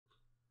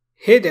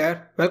Hey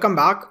there, welcome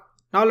back.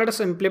 Now let us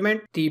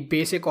implement the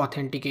basic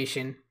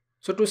authentication.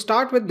 So to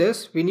start with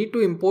this, we need to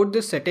import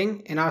this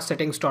setting in our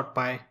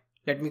settings.py.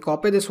 Let me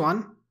copy this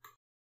one.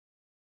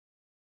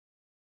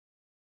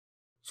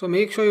 So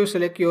make sure you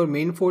select your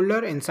main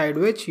folder inside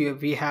which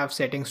we have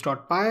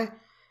settings.py,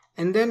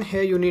 and then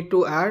here you need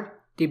to add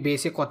the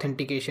basic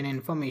authentication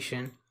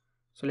information.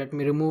 So let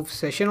me remove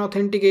session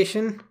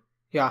authentication.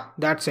 Yeah,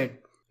 that's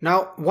it.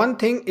 Now one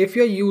thing, if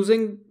you're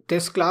using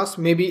this class,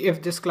 maybe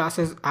if this class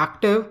is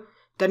active,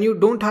 then you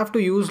don't have to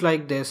use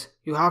like this.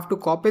 You have to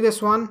copy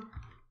this one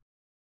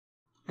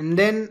and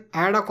then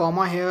add a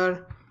comma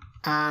here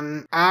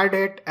and add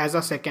it as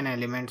a second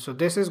element. So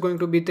this is going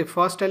to be the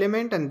first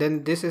element and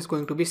then this is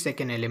going to be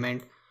second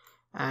element.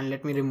 And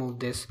let me remove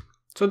this.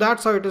 So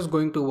that's how it is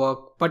going to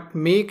work. But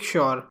make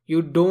sure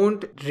you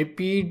don't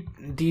repeat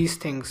these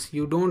things.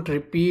 You don't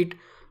repeat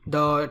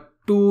the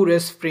Django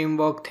REST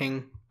framework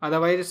thing.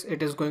 Otherwise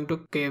it is going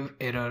to give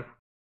error.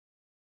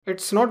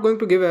 It's not going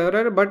to give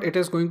error, but it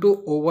is going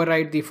to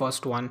override the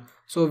first one.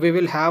 So we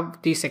will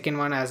have the second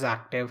one as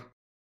active.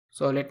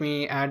 So let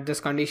me add this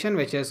condition,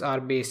 which is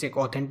our basic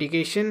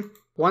authentication.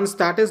 Once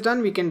that is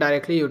done, we can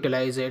directly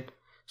utilize it.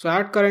 So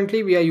at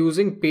currently we are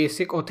using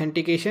basic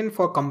authentication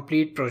for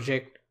complete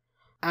project.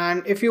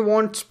 And if you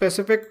want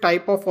specific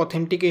type of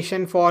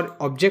authentication for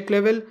object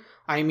level,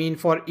 I mean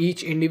for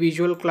each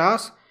individual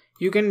class,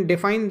 you can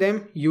define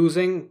them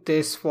using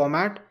this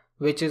format,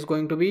 which is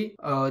going to be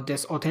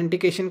this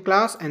authentication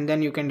class, and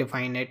then you can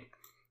define it.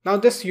 Now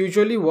this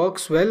usually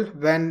works well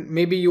when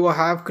maybe you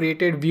have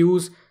created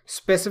views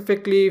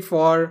specifically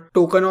for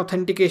token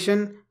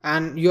authentication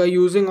and you are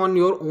using on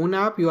your own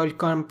app, you are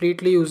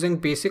completely using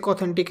basic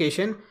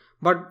authentication,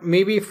 but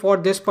maybe for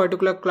this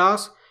particular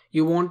class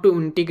you want to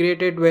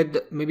integrate it with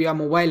maybe a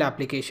mobile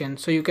application,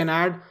 so you can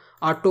add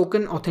a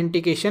token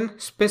authentication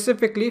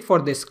specifically for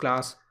this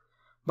class.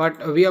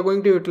 But we are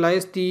going to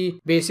utilize the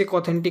basic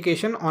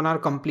authentication on our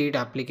complete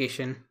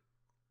application.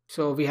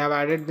 So we have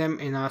added them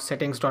in our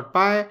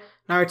settings.py.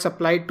 Now it's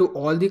applied to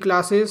all the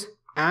classes,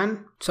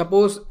 and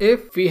suppose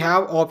if we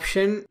have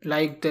option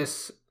like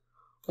this,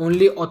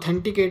 only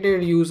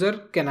authenticated user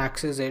can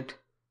access it.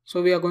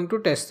 So we are going to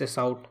test this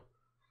out.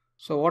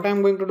 So what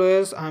I'm going to do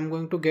is I'm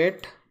going to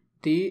get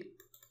the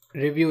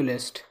review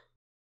list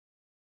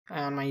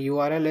and my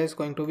URL is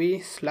going to be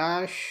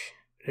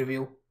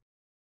 /review.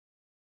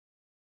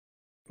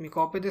 Let me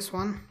copy this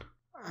one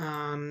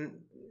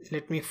and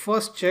let me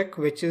first check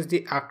which is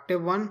the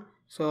active one.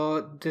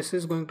 So this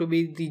is going to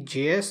be the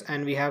JS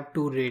and we have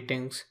 2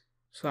 ratings.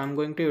 So I'm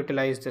going to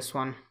utilize this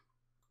one.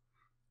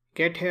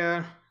 Get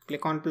here,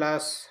 click on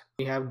plus,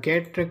 we have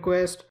get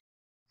request,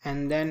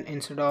 and then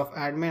instead of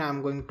admin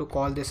I'm going to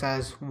call this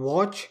as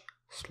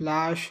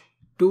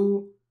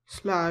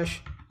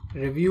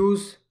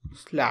watch/2/reviews/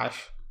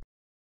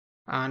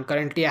 and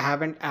currently I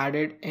haven't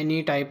added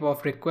any type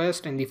of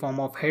request in the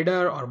form of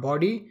header or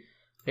body.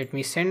 Let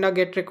me send a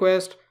get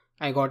request.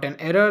 I got an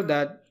error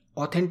that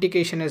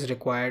authentication is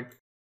required.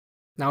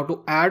 Now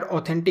to add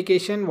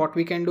authentication, what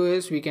we can do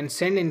is we can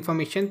send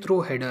information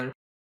through header,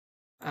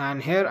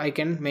 and here I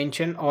can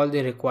mention all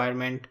the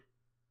requirement.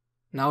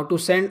 Now to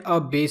send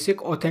a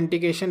basic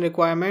authentication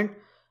requirement,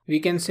 we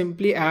can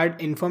simply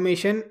add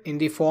information in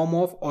the form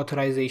of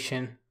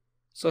authorization.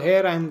 So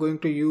here I am going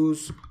to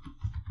use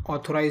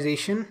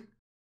authorization,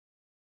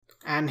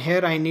 and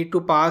here I need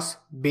to pass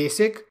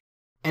basic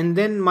and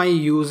then my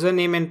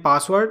username and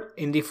password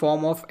in the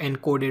form of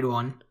encoded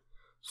one.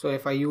 So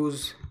if I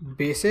use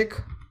basic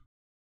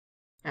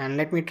and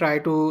let me try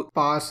to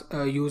pass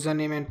a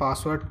username and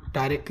password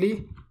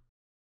directly.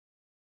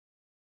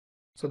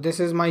 So this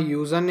is my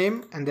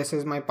username and this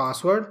is my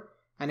password,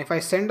 and if I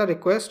send a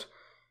request,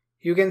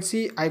 you can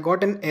see I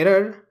got an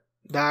error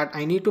that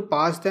I need to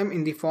pass them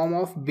in the form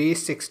of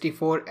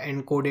base64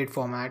 encoded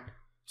format.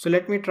 So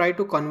let me try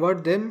to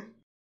convert them.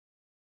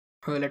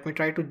 Let me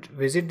try to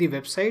visit the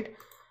website.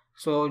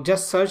 So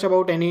just search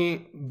about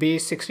any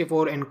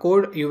base64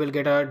 encode, you will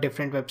get a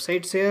different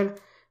websites here,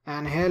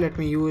 and here let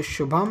me use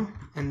Shubham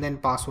and then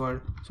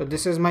password. So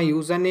this is my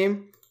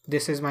username,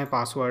 this is my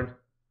password.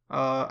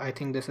 I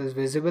think this is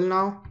visible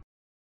now.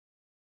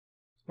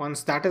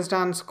 Once that is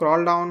done,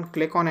 scroll down,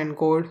 click on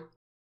encode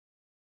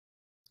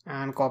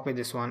and copy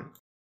this one.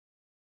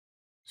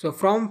 So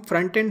from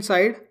front end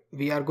side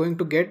we are going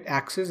to get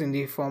access in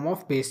the form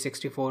of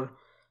base64.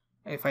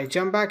 If I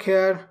jump back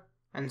here,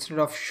 instead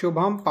of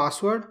Shubham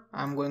password,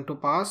 I'm going to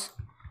pass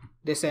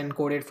this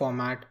encoded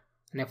format,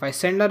 and if I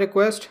send a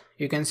request,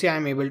 you can see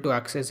I'm able to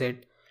access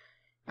it.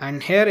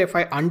 And here if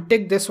I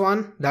untick this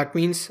one, that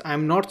means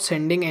I'm not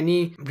sending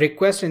any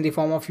request in the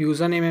form of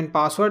username and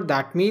password.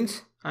 That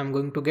means I'm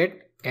going to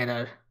get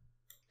error.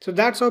 So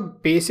that's how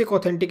basic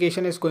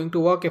authentication is going to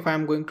work if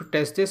I'm going to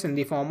test this in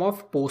the form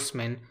of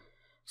Postman.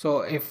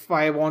 So if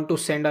I want to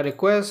send a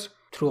request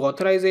through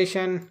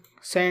authorization,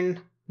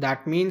 send,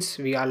 that means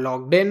we are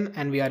logged in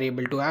and we are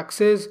able to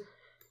access.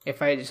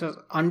 If I just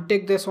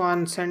untick this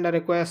one, send a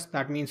request,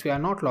 that means we are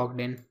not logged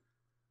in.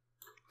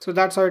 So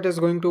that's how it is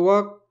going to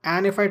work.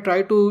 And if I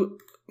try to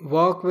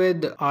work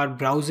with our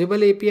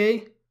browsable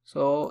API,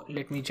 So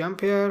let me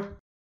jump here.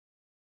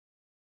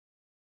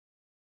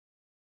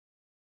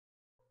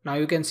 Now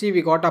you can see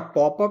we got a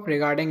pop-up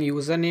regarding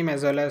username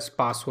as well as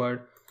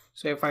password.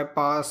 So if I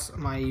pass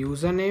my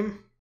username,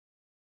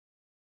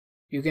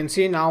 you can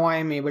see now I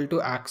am able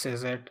to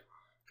access it.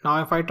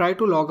 Now if I try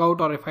to log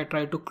out or if I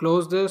try to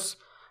close this,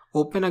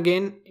 open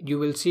again, you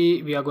will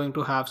see we are going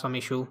to have some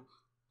issue.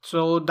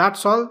 So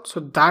that's all. So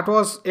that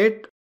was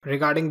it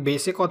regarding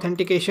basic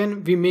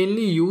authentication. We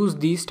mainly use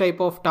these type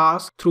of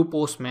tasks through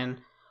Postman.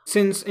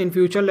 Since in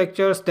future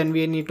lectures then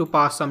we need to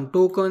pass some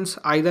tokens,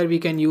 either we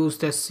can use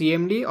the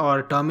CMD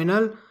or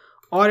terminal,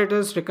 or it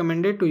is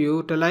recommended to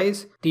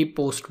utilize the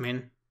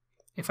Postman.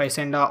 If I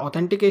send a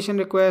authentication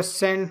request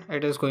send,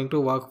 it is going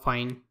to work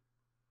fine.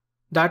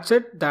 That's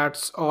it.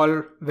 That's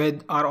all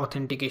with our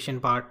authentication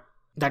part.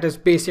 That is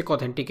basic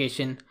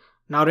authentication.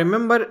 Now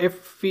remember,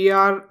 if we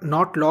are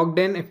not logged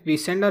in, if we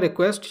send a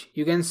request,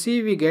 you can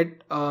see we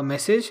get a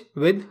message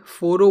with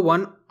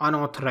 401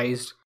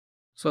 unauthorized.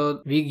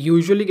 So we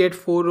usually get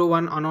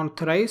 401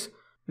 unauthorized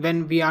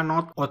when we are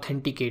not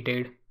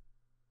authenticated.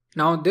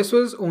 Now this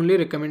was only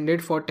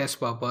recommended for test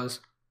purpose.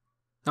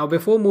 Now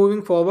before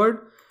moving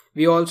forward,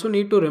 we also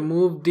need to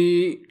remove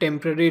the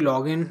temporary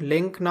login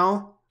link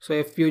now. So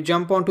if you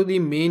jump onto the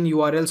main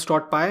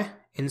urls.py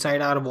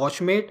inside our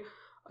watchmate,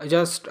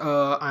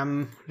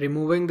 I'm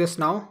removing this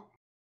now,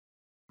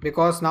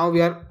 because now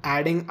we are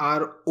adding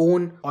our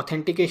own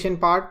authentication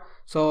part.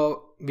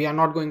 So we are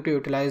not going to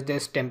utilize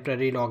this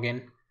temporary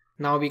login.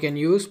 Now we can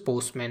use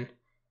Postman.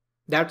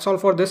 That's all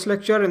for this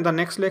lecture. In the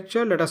next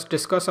lecture, let us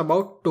discuss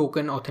about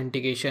token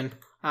authentication.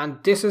 And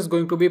this is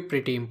going to be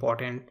pretty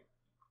important.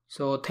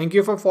 So thank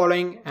you for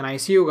following, and I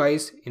see you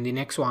guys in the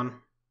next one.